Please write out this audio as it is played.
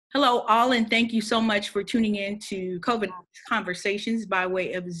Hello, all, and thank you so much for tuning in to COVID Conversations by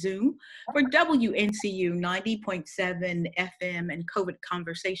way of Zoom for WNCU 90.7 FM and COVID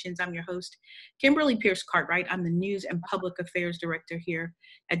Conversations. I'm your host, Kimberly Pierce Cartwright. I'm the News and Public Affairs Director here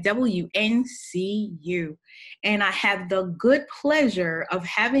at WNCU. And I have the good pleasure of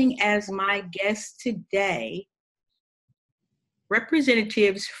having as my guest today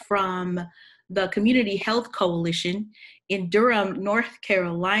representatives from the Community Health Coalition in Durham, North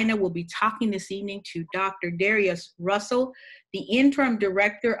Carolina. We'll be talking this evening to Dr. Darius Russell, the Interim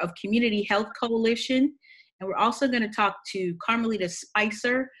Director of Community Health Coalition. And we're also going to talk to Carmelita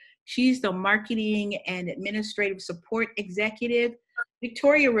Spicer. She's the Marketing and Administrative Support Executive.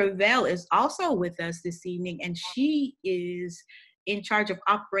 Victoria Revelle is also with us this evening, and she is in charge of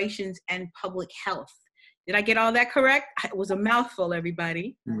Operations and Public Health. Did I get all that correct? It was a mouthful,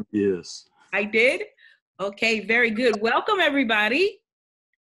 everybody. Yes. I did? Okay, very good. Welcome, everybody.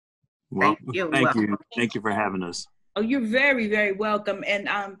 Well, thank you. Thank you for having us. Oh, you're very, very welcome. And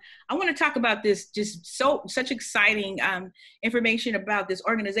I want to talk about this, such exciting information about this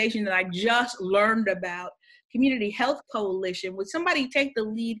organization that I just learned about, Community Health Coalition. Would somebody take the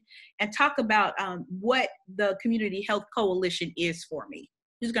lead and talk about what the Community Health Coalition is for me?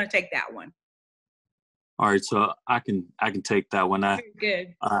 Who's going to take that one? All right, so I can take that one. Very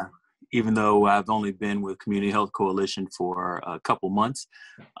good. Even though I've only been with Community Health Coalition for a couple months,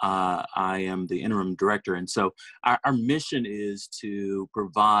 I am the interim director. And so our mission is to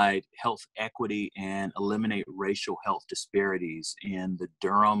provide health equity and eliminate racial health disparities in the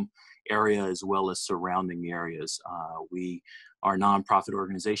Durham area as well as surrounding areas. We are a nonprofit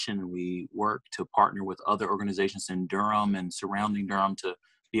organization, and we work to partner with other organizations in Durham and surrounding Durham to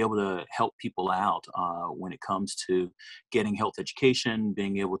be able to help people out when it comes to getting health education,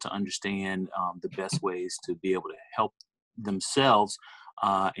 being able to understand the best ways to be able to help themselves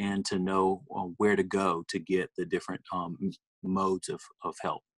and to know where to go to get the different modes of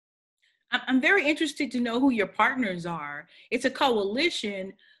help. I'm very interested to know who your partners are. It's a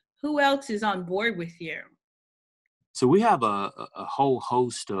coalition. Who else is on board with you? So we have a whole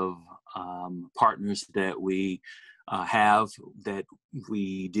host of partners that we have that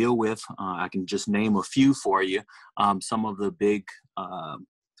we deal with. I can just name a few for you. Some of the big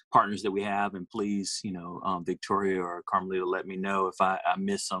partners that we have, and please, Victoria or Carmelita, let me know if I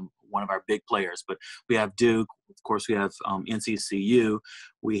miss one of our big players. But we have Duke, of course. We have NCCU.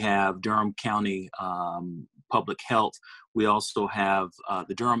 We have Durham County Public Health. We also have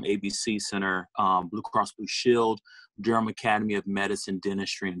the Durham ABC Center, Blue Cross Blue Shield, Durham Academy of Medicine,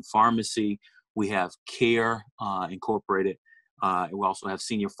 Dentistry, and Pharmacy. We have CARE Incorporated. We also have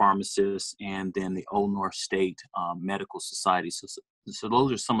senior pharmacists, and then the Old North State Medical Society. So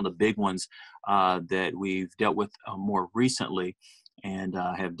those are some of the big ones that we've dealt with more recently and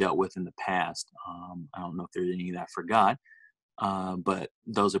have dealt with in the past. I don't know if there's any that I forgot, but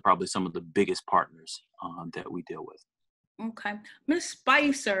those are probably some of the biggest partners that we deal with. Okay. Ms.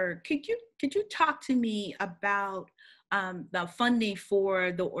 Spicer, could you talk to me about the funding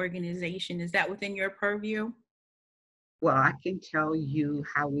for the organization? Is that within your purview? Well, I can tell you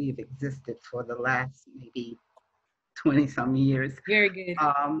how we've existed for the last maybe 20-some years. Very good.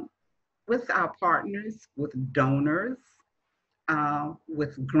 With our partners, with donors,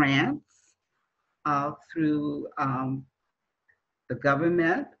 with grants, through the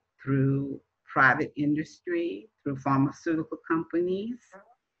government, through private industry, through pharmaceutical companies,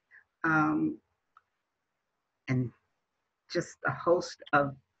 and just a host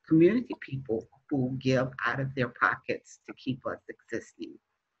of community people who give out of their pockets to keep us existing.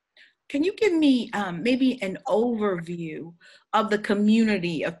 Can you give me maybe an overview of the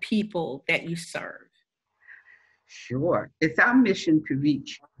community of people that you serve? Sure. It's our mission to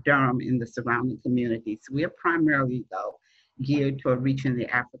reach Durham and the surrounding communities. We're primarily, though, geared toward reaching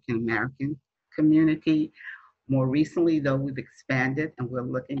the African American community. More recently, though, we've expanded and we're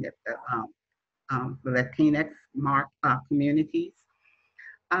looking at the Latinx communities.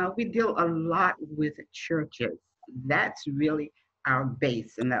 We deal a lot with churches. That's really our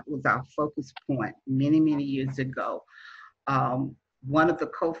base, and that was our focus point many, many years ago. One of the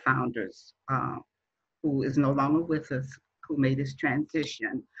co-founders, who is no longer with us, who made this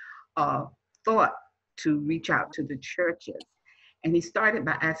transition, thought to reach out to the churches. And he started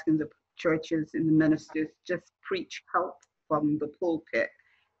by asking the churches and the ministers just preach health from the pulpit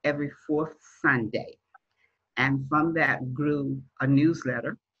every fourth Sunday. And from that grew a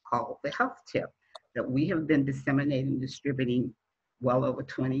newsletter called The Health Tip that we have been disseminating and distributing well over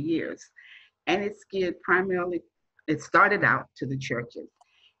 20 years. And it's geared primarily, it started out to the churches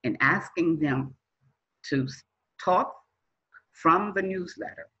and asking them to talk from the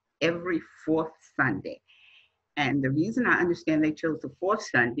newsletter every fourth Sunday. And the reason I understand they chose the fourth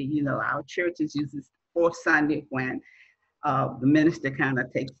Sunday, you know, our churches uses fourth Sunday when the minister kind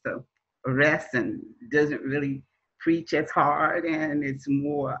of takes a rest and doesn't really preach as hard, and it's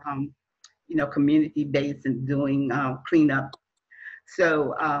more, you know, community-based and doing cleanup.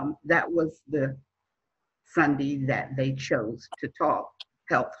 So that was the Sunday that they chose to talk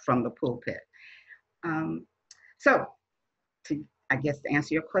health from the pulpit. So to, I guess, to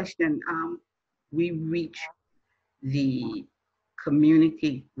answer your question, we reach the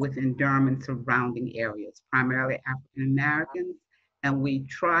community within Durham and surrounding areas, primarily African Americans, and we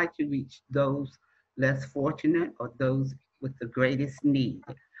try to reach those less fortunate or those with the greatest need.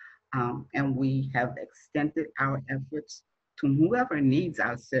 And we have extended our efforts to whoever needs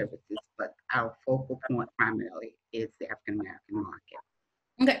our services, but our focal point primarily is the African American market.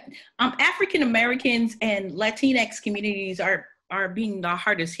 Okay, African Americans and Latinx communities are being the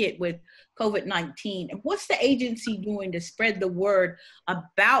hardest hit with COVID-19. And what's the agency doing to spread the word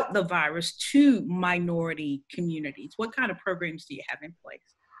about the virus to minority communities? What kind of programs do you have in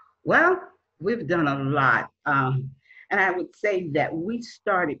place? Well, we've done a lot. And I would say that we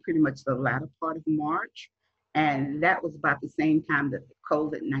started pretty much the latter part of March. And that was about the same time that the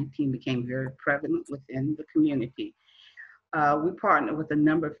COVID-19 became very prevalent within the community. We partnered with a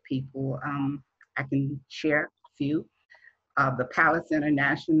number of people. I can share a few. The Palace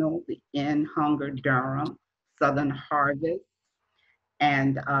International, the End Hunger Durham, Southern Harvest,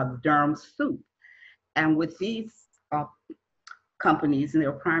 and Durham Soup. And with these companies, and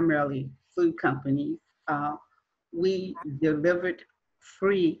they're primarily food companies, we delivered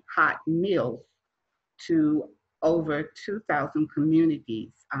free hot meals to over 2,000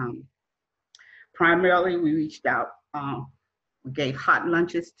 communities. Primarily, we reached out, we gave hot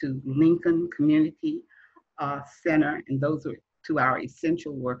lunches to Lincoln Community Center, and those were to our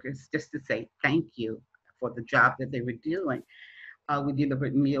essential workers, just to say thank you for the job that they were doing. We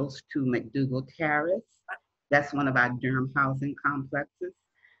delivered meals to McDougal Terrace. That's one of our Durham housing complexes.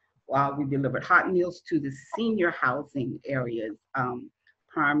 We delivered hot meals to the senior housing areas,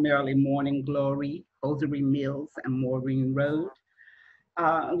 primarily Morning Glory, Hosiery Mills, and Maureen Road.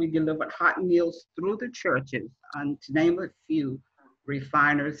 We delivered hot meals through the churches, to name a few: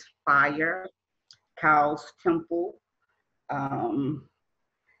 Refiners Fire, Cow's Temple,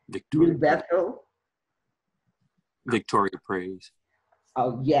 New Bethel. Victoria Praise.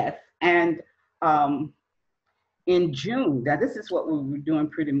 Oh, yes. And in June, now this is what we were doing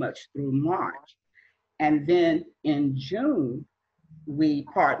pretty much through March. And then in June, we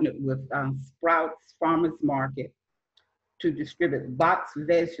partnered with Sprouts Farmers Market to distribute boxed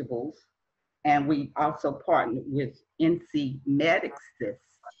vegetables. And we also partnered with NC Medixis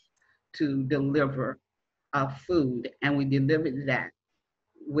to deliver food, and we delivered that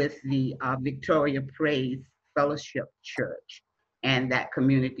with the Victoria Praise Fellowship Church and that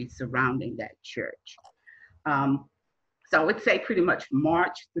community surrounding that church. So I would say pretty much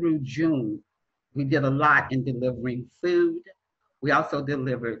March through June, we did a lot in delivering food. We also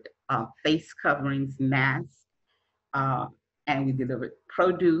delivered face coverings, masks, and we delivered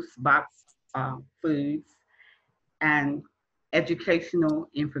produce, boxed foods, and educational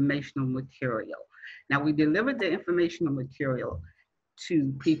informational material. Now, we delivered the informational material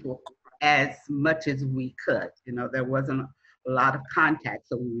to people as much as we could. You know, there wasn't a lot of contact,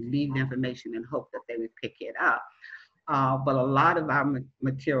 so we would leave the information and hope that they would pick it up. But a lot of our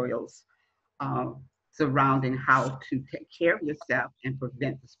materials surrounding how to take care of yourself and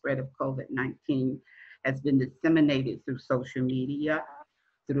prevent the spread of COVID-19 has been disseminated through social media,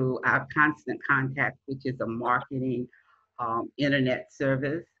 through our Constant Contact, which is a marketing internet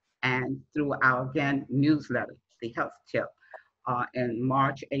service, and through our, again, newsletter, The Health Tip. In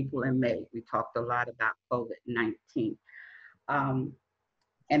March, April, and May, we talked a lot about COVID-19.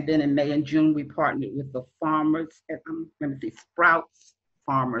 And then in May and June, we partnered with the farmers, Sprouts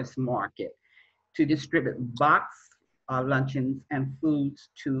Farmers Market to distribute boxed luncheons and foods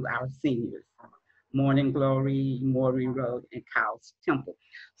to our seniors. Morning Glory, Maureen Road, and Cow's Temple.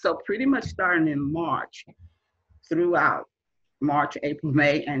 So pretty much starting in March, throughout March, April,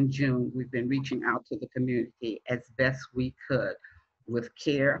 May, and June, we've been reaching out to the community as best we could with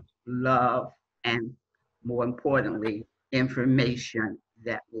care, love, and more importantly, information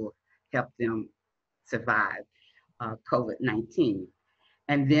that will help them survive COVID-19.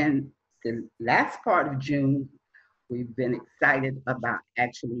 And then the last part of June, we've been excited about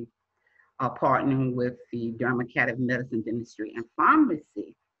actually partnering with the Durham Academy of Medicine, Dentistry, and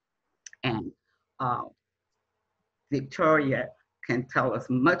Pharmacy. And Victoria can tell us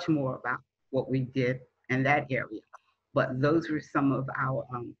much more about what we did in that area. But those were some of our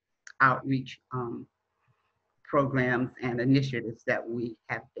outreach programs and initiatives that we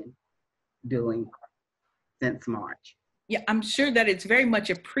have been doing since March. Yeah, I'm sure that it's very much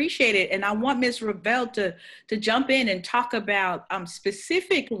appreciated. And I want Ms. Revelle to jump in and talk about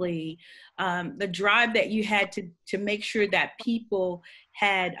specifically the drive that you had to make sure that people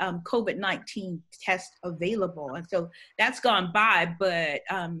had COVID-19 tests available. And so that's gone by, but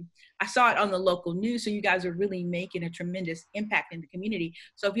I saw it on the local news. So you guys are really making a tremendous impact in the community.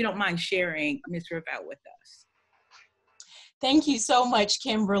 So if you don't mind sharing, Ms. Revelle, with us. Thank you so much,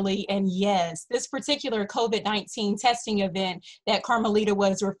 Kimberly. And yes, this particular COVID-19 testing event that Carmelita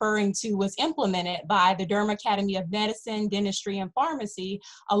was referring to was implemented by the Durham Academy of Medicine, Dentistry, and Pharmacy,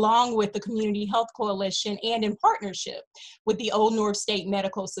 along with the Community Health Coalition and in partnership with the Old North State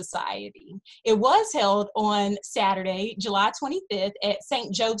Medical Society. It was held on Saturday, July 25th at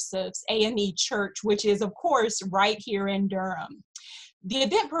St. Joseph's AME Church, which is, of course, right here in Durham. The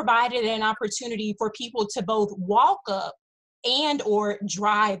event provided an opportunity for people to both walk up and or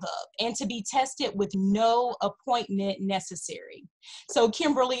drive up and to be tested with no appointment necessary. So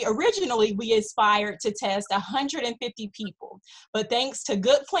Kimberly, originally we aspired to test 150 people, but thanks to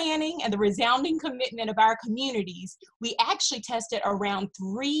good planning and the resounding commitment of our communities, we actually tested around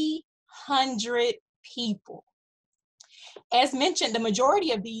 300 people. As mentioned, the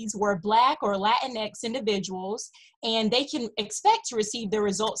majority of these were Black or Latinx individuals, and they can expect to receive their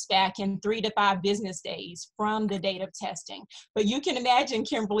results back in 3 to 5 business days from the date of testing. But you can imagine,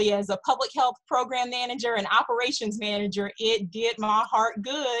 Kimberly, as a public health program manager and operations manager, it did my heart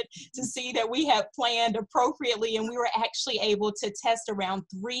good to see that we had planned appropriately, and we were actually able to test around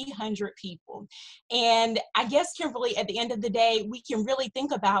 300 people. And I guess, Kimberly, at the end of the day, we can really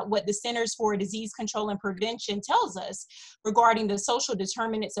think about what the Centers for Disease Control and Prevention tells us regarding the social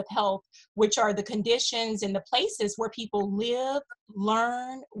determinants of health, which are the conditions and the places where people live,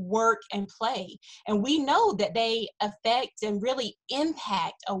 learn, work, and play. And we know that they affect and really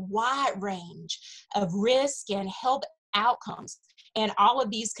impact a wide range of risk and health outcomes. And all of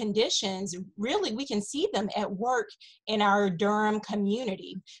these conditions, really, we can see them at work in our Durham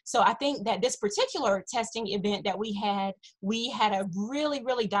community. So I think that this particular testing event that we had a really,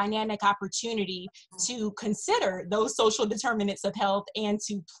 really dynamic opportunity to consider those social determinants of health and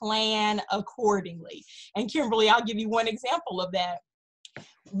to plan accordingly. And Kimberly, I'll give you one example of that.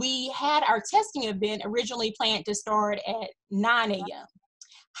 We had our testing event originally planned to start at 9 a.m.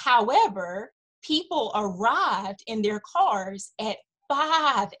 However, people arrived in their cars at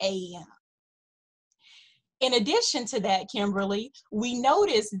 5 a.m. In addition to that, Kimberly, we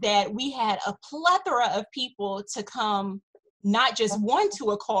noticed that we had a plethora of people to come, not just one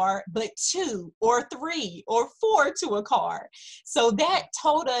to a car, but 2 or 3 or 4 to a car. So that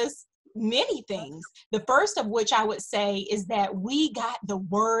told us many things. The first of which I would say is that we got the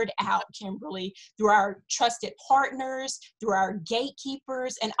word out, Kimberly, through our trusted partners, through our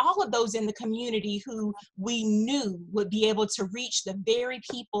gatekeepers, and all of those in the community who we knew would be able to reach the very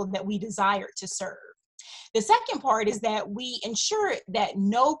people that we desired to serve. The second part is that we ensured that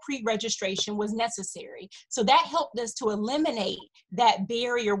no pre-registration was necessary. So that helped us to eliminate that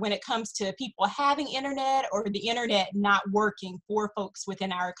barrier when it comes to people having internet or the internet not working for folks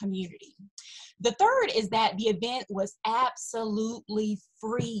within our community. The third is that the event was absolutely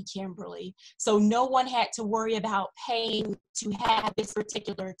free, Kimberly. So no one had to worry about paying to have this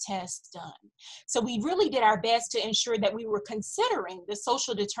particular test done. So we really did our best to ensure that we were considering the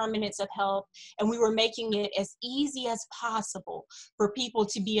social determinants of health, and we were making it as easy as possible for people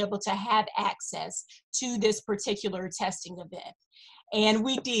to be able to have access to this particular testing event. And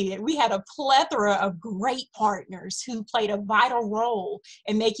we did. We had a plethora of great partners who played a vital role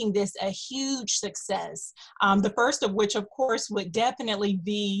in making this a huge success. The first of which, of course, would definitely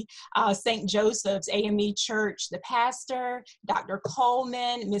be St. Joseph's AME Church, the pastor, Dr.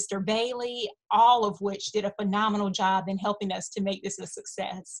 Coleman, Mr. Bailey, all of which did a phenomenal job in helping us to make this a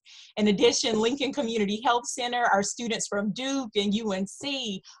success. In addition, Lincoln Community Health Center, our students from Duke and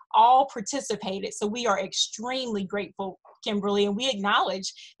UNC all participated. So we are extremely grateful, Kimberly, and we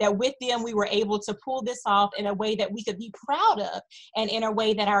acknowledge that with them we were able to pull this off in a way that we could be proud of and in a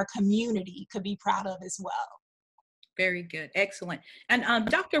way that our community could be proud of as well. Very good. Excellent. And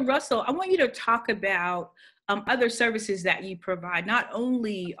Dr. Russell, I want you to talk about other services that you provide. Not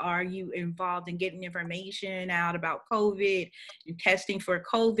only are you involved in getting information out about COVID and testing for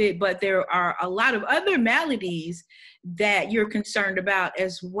COVID, but there are a lot of other maladies that you're concerned about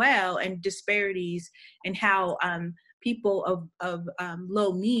as well, and disparities in how people of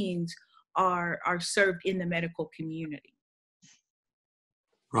low means are served in the medical community.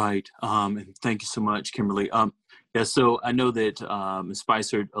 Right. And thank you so much, Kimberly. Yeah, so I know that Ms.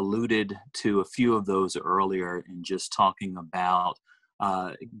 Spicer alluded to a few of those earlier in just talking about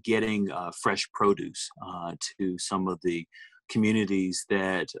getting fresh produce to some of the communities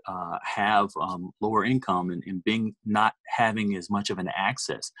that have lower income and being not having as much of an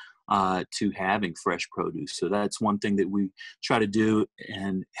access to having fresh produce. So that's one thing that we try to do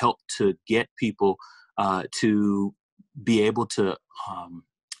and help to get people to be able to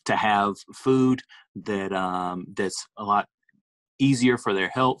have food that that's a lot easier for their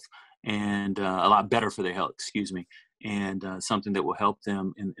health and a lot better for their health, excuse me, and something that will help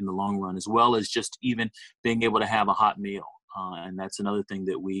them in the long run, as well as just even being able to have a hot meal. And that's another thing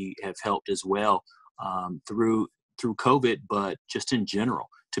that we have helped as well through COVID, but just in general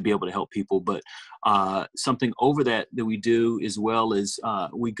to be able to help people. But something over that we do as well is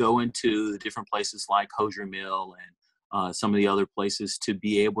we go into the different places like Hosier Mill and some of the other places to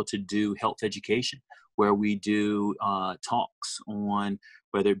be able to do health education, where we do talks on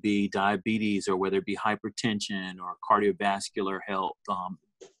whether it be diabetes or whether it be hypertension or cardiovascular health,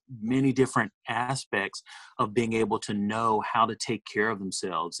 many different aspects of being able to know how to take care of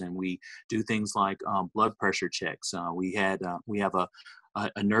themselves. And we do things like blood pressure checks. We have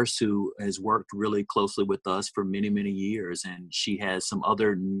a nurse who has worked really closely with us for many, many years. And she has some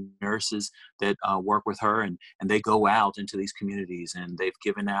other nurses that work with her, and they go out into these communities, and they've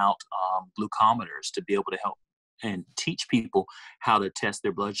given out glucometers to be able to help and teach people how to test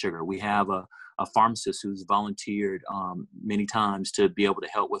their blood sugar. We have a pharmacist who's volunteered many times to be able to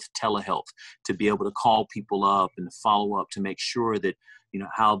help with telehealth, to be able to call people up and follow up to make sure that, you know,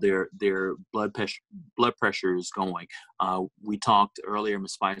 how their blood pressure is going. We talked earlier,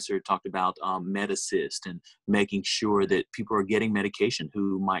 Ms. Spicer talked about MedAssist and making sure that people are getting medication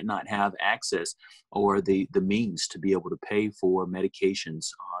who might not have access or the means to be able to pay for medications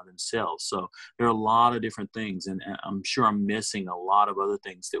themselves. So there are a lot of different things, and I'm sure I'm missing a lot of other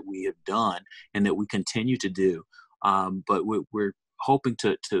things that we have done and that we continue to do. But we're hoping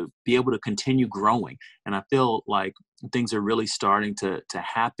to be able to continue growing. And I feel like things are really starting to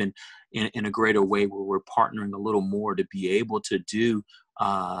happen in a greater way, where we're partnering a little more to be able to do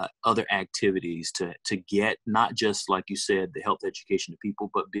other activities to get not just, like you said, the health education to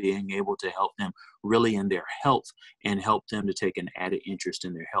people, but being able to help them really in their health and help them to take an added interest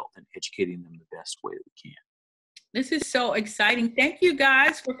in their health and educating them the best way that we can. This is so exciting. Thank you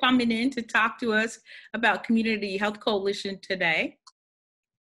guys for coming in to talk to us about Community Health Coalition today.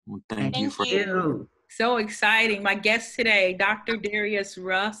 Well, thank you. So exciting. My guests today, Dr. Darius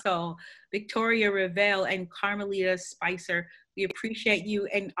Russell, Victoria Revelle, and Carmelita Spicer. We appreciate you.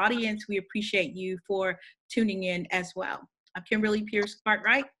 And audience, we appreciate you for tuning in as well. I'm Kimberly Pierce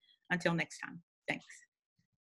Cartwright. Until next time. Thanks.